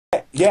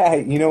Yeah,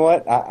 you know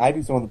what? I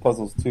do some of the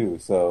puzzles too.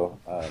 So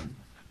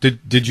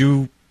Did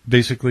you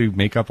basically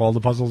make up all the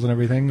puzzles and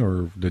everything,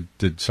 or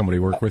did somebody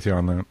work with you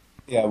on that?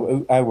 yeah,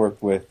 I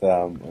work with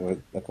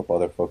a couple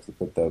other folks to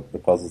put the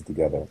puzzles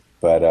together.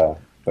 But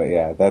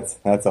yeah, that's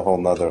a whole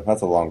nother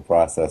that's a long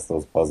process.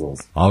 Those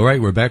puzzles. All right,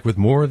 we're back with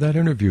more of that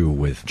interview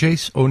with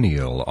Jace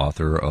O'Neill,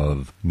 author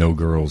of No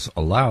Girls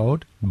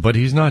Allowed. But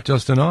he's not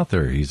just an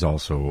author, he's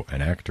also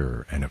an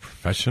actor and a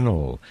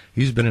professional.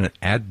 He's been an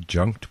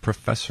adjunct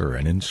professor,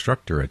 an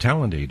instructor, a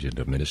talent agent,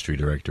 a ministry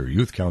director,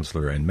 youth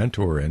counselor, and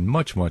mentor, and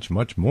much, much,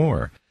 much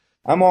more.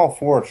 I'm all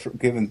for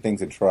giving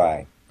things a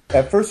try.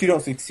 At first, you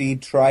don't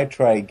succeed. Try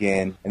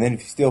again, and then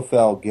if you still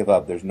fail, give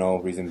up. There's no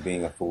reason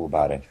being a fool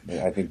about it.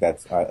 I think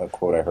that's a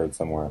quote I heard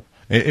somewhere.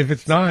 If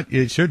it's not,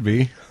 it should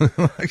be.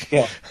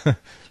 Yeah.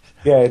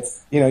 Yeah,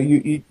 it's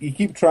you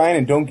keep trying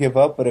and don't give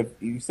up, but if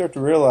you start to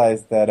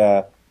realize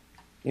that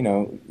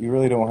you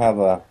really don't have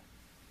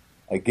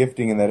a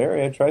gifting in that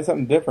area, try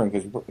something different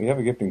because you have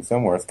a gifting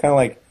somewhere. It's kind of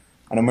like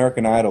on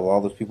American Idol,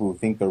 all those people who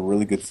think they're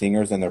really good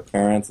singers and their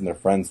parents and their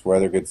friends swear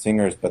they're good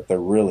singers, but they're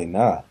really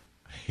not.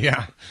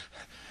 Yeah.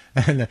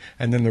 And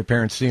then their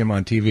parents see him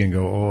on TV and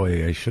go, "Oh,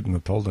 I shouldn't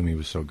have told him he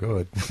was so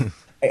good."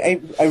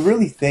 I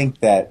really think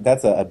that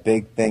that's a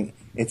big thing.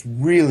 It's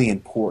really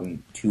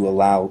important to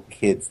allow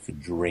kids to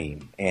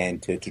dream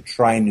and to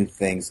try new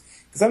things.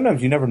 Because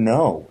sometimes you never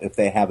know if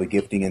they have a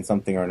gifting in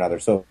something or another.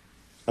 So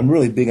I'm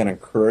really big on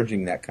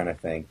encouraging that kind of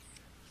thing.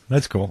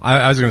 That's cool.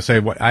 I was going to say,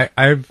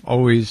 I've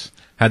always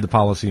had the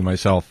policy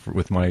myself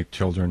with my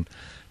children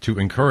to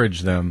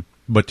encourage them,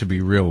 but to be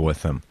real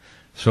with them.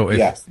 So if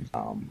Yes.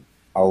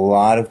 A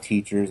lot of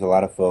teachers, a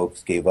lot of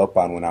folks gave up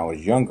on when I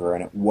was younger,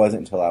 and it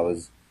wasn't until I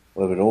was a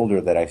little bit older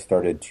that I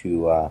started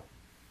to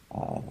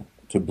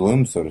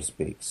bloom, so to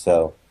speak.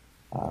 So,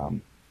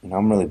 I'm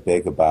really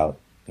big about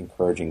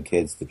encouraging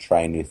kids to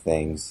try new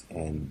things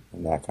and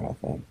that kind of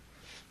thing.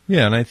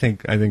 yeah, and I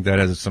think that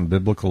has some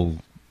biblical,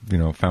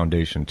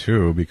 foundation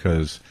too,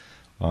 because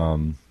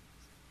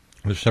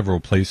there's several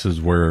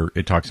places where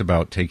it talks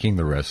about taking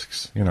the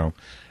risks,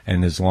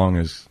 and as long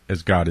as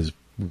God is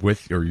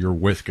with, or you're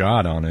with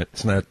God on it,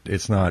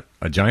 it's not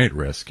a giant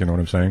risk. You know what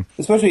I'm saying?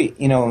 Especially,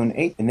 in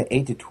the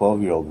 8 to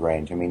 12-year-old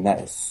range. I mean,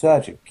 that is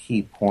such a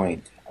key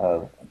point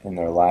in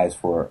their lives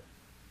for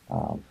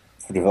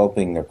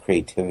developing their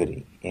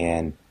creativity.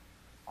 And,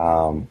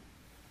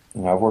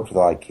 I've worked with a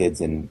lot of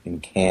kids in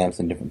camps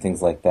and different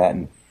things like that,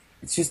 and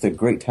it's just a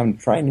great time to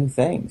try new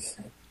things.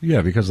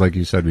 Yeah, because like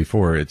you said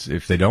before, it's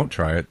if they don't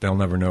try it, they'll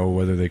never know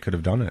whether they could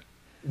have done it.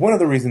 One of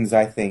the reasons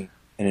I think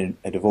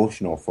a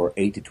devotional for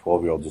 8 to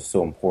 12-year-olds is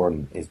so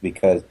important is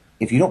because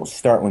if you don't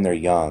start when they're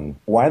young,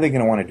 why are they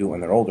going to want to do it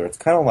when they're older? It's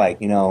kind of like,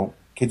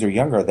 kids are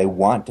younger, they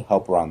want to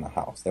help around the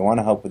house. They want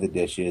to help with the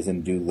dishes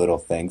and do little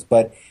things,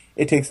 but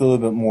it takes a little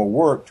bit more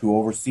work to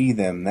oversee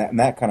them and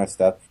that kind of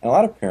stuff. And a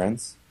lot of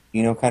parents,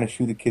 kind of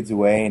shoo the kids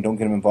away and don't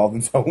get them involved.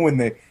 And so when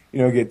they,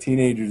 get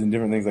teenagers and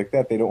different things like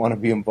that, they don't want to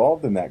be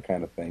involved in that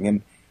kind of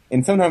thing.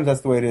 And sometimes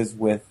that's the way it is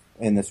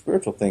in the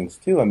spiritual things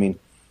too. I mean,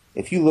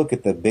 if you look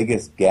at the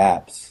biggest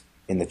gaps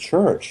in the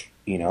church,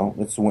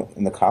 it's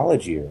in the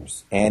college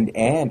years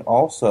and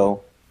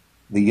also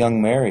the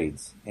young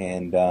marrieds.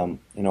 And, a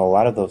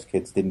lot of those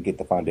kids didn't get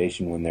the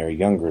foundation when they were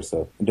younger.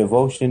 So a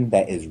devotion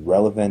that is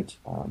relevant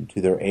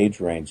to their age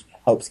range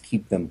helps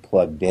keep them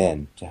plugged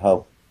in, to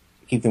help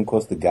keep them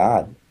close to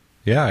God.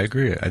 Yeah, I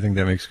agree. I think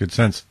that makes good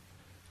sense.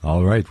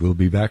 All right, we'll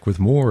be back with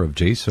more of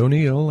Jace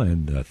O'Neill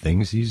and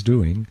things he's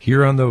doing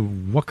here on the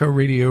Wuca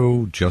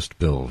Radio Just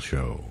Bill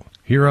Show.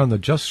 Here on the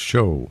Just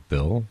Show,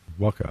 Bill.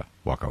 Wuca,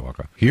 Waka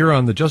Waka. Here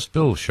on the Just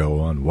Bill Show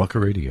on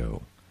Wuca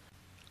Radio.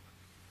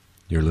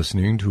 You're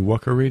listening to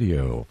Wuca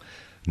Radio.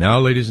 Now,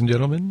 ladies and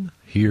gentlemen,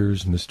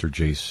 here's Mr.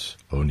 Jace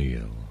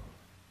O'Neill.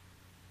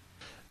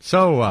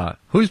 So,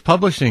 who's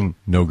publishing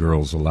No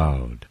Girls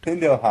Allowed?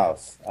 Tyndale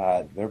House.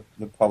 They're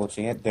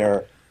publishing it.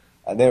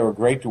 They were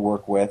great to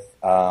work with.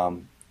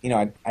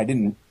 I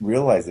didn't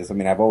realize this. I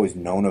mean, I've always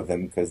known of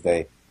them because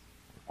they've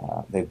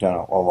done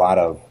a lot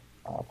of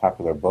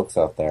popular books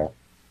out there.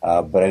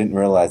 But I didn't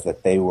realize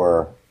that they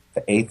were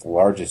the 8th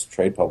largest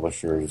trade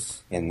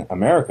publishers in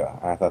America.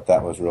 I thought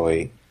that was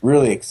really,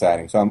 really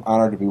exciting. So I'm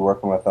honored to be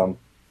working with them.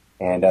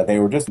 And they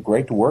were just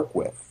great to work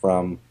with,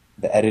 from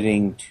the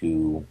editing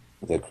to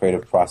the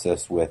creative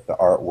process with the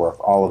artwork.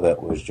 All of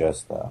it was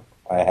just,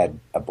 I had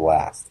a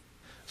blast.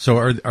 So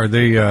are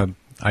they,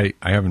 I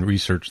haven't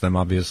researched them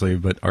obviously,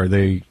 but are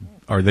they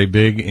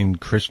big in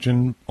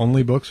Christian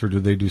only books, or do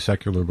they do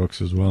secular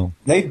books as well?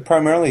 They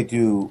primarily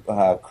do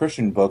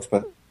Christian books,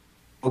 but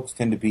books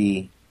tend to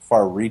be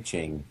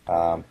far-reaching.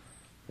 One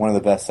of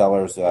the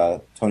bestsellers,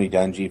 Tony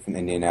Dungy from the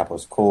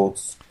Indianapolis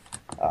Colts,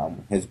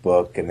 his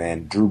book, and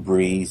then Drew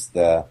Brees,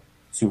 the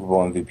Super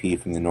Bowl MVP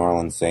from the New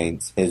Orleans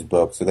Saints, his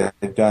book. So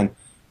they've done,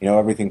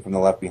 everything from the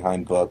Left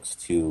Behind books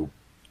to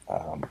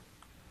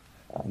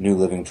New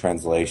Living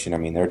Translation. I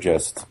mean, they're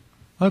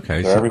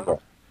everywhere.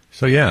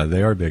 So yeah,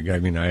 they are big. I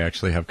mean, I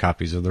actually have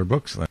copies of their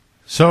books.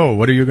 So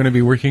what are you going to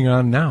be working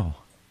on now?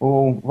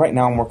 Well, right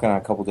now I'm working on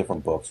a couple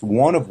different books,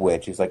 one of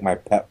which is like my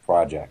pet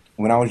project.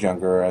 When I was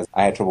younger,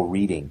 I had trouble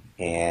reading,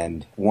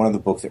 and one of the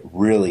books that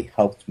really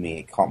helped me,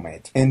 it caught my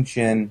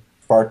attention,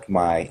 sparked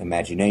my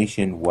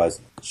imagination, was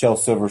Shel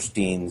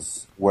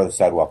Silverstein's Where the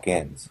Sidewalk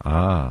Ends.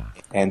 Ah.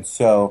 And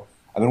so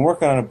I've been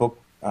working on a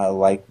book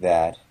like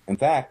that, in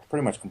fact,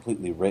 pretty much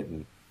completely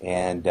written,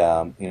 and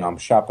I'm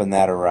shopping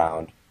that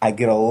around. I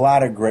get a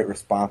lot of great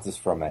responses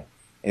from it.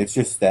 It's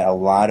just that a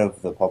lot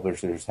of the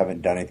publishers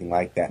haven't done anything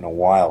like that in a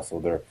while,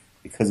 so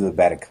because of the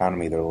bad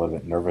economy, they're a little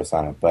bit nervous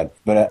on it. But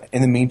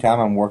in the meantime,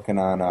 I'm working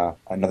on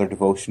another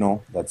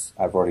devotional.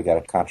 I've already got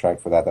a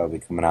contract for that. That'll be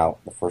coming out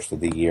the first of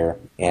the year,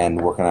 and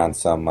working on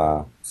some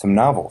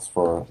novels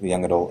for the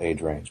young adult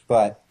age range.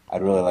 But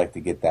I'd really like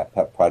to get that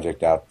pet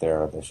project out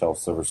there, the Shel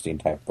Silverstein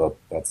type book.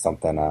 That's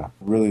something I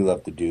really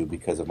love to do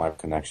because of my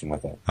connection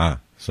with it. Ah,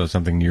 so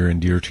something near and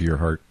dear to your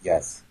heart.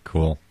 Yes.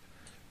 Cool.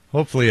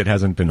 Hopefully it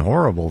hasn't been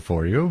horrible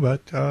for you,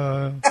 but...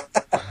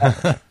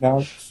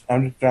 No,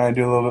 I'm just trying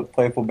to do a little bit of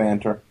playful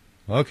banter.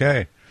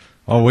 Okay.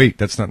 Oh, wait,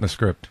 that's not in the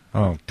script.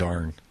 Oh,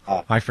 darn.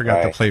 I forgot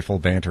right. the playful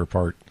banter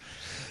part.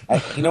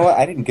 You know what?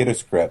 I didn't get a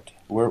script.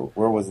 Where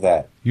was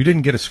that? You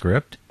didn't get a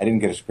script? I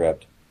didn't get a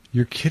script.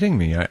 You're kidding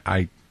me.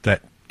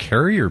 That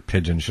carrier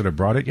pigeon should have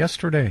brought it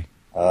yesterday.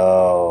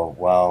 Oh,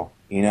 well,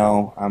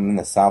 I'm in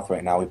the South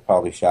right now. We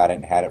probably shot it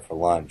and had it for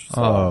lunch.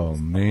 So. Oh,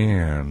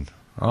 man.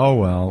 Oh,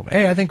 well.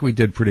 Hey, I think we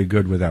did pretty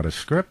good without a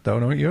script, though,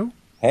 don't you?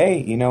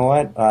 Hey, you know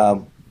what?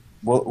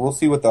 We'll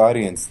see what the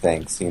audience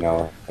thinks,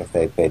 if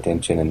they pay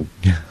attention and,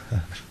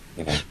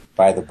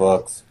 buy the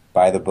books.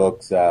 Buy the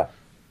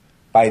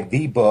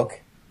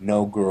book,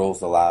 No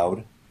Girls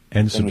Allowed.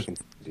 And,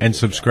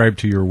 subscribe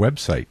to your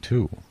website,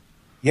 too.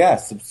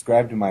 Yes,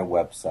 subscribe to my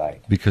website.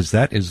 Because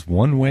that is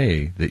one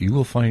way that you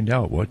will find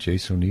out what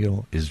JAYCE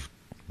O'Neill is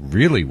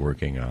really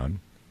working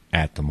on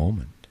at the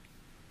moment.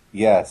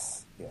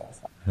 Yes.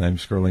 And I'm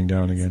scrolling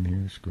down again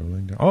here,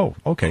 scrolling down. Oh,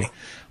 okay.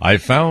 I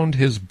found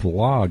his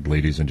blog,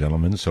 ladies and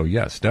gentlemen. So,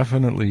 yes,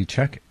 definitely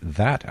check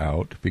that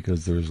out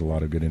because there's a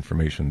lot of good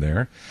information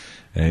there.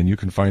 And you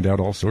can find out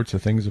all sorts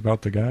of things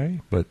about the guy,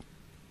 but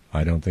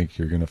I don't think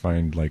you're going to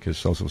find, like, his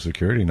social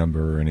security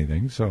number or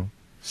anything. So,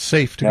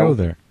 safe to go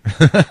there.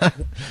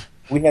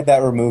 We had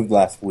that removed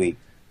last week.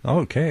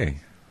 Okay.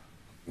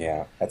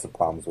 Yeah, had some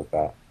problems with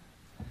that.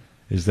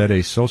 Is that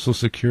a social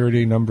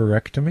security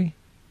numberectomy?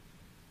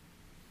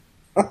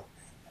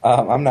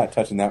 I'm not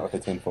touching that with a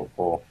 10-foot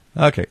pole.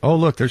 Okay. Oh,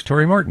 look, there's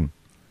Tori Martin.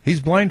 He's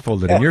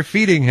blindfolded, and you're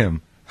feeding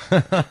him.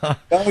 Oh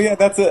yeah,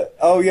 that's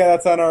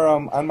on our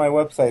on my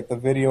website, the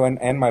video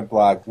and my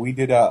blog.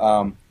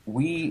 The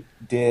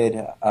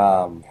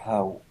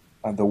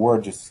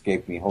word just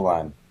escaped me. Hold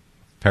on.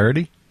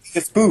 Parody? A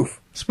spoof.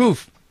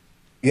 Spoof.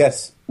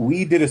 Yes,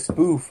 we did a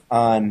spoof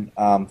on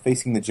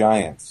Facing the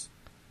Giants.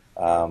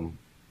 And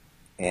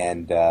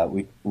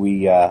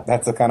we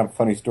that's a kind of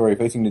funny story.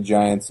 Facing the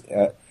Giants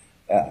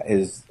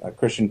is a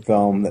Christian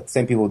film that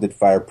same people did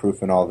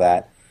Fireproof and all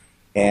that,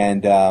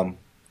 and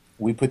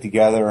we put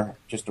together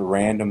just a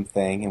random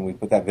thing, and we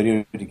put that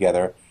video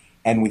together,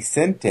 and we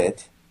sent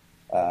it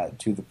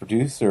to the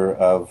producer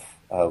of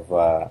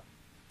the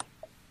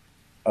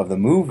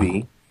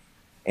movie,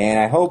 and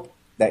I hope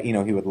that he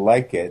would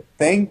like it.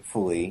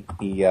 Thankfully,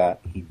 he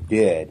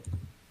did,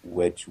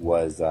 which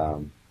was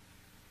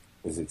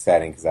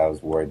exciting because I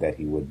was worried that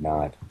he would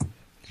not.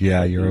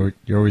 Yeah, you're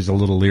always a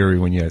little leery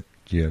when you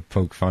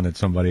poke fun at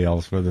somebody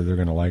else, whether they're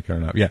going to like it or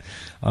not. Yeah.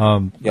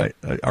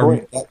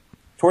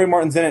 Tori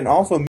Martin's in it, and also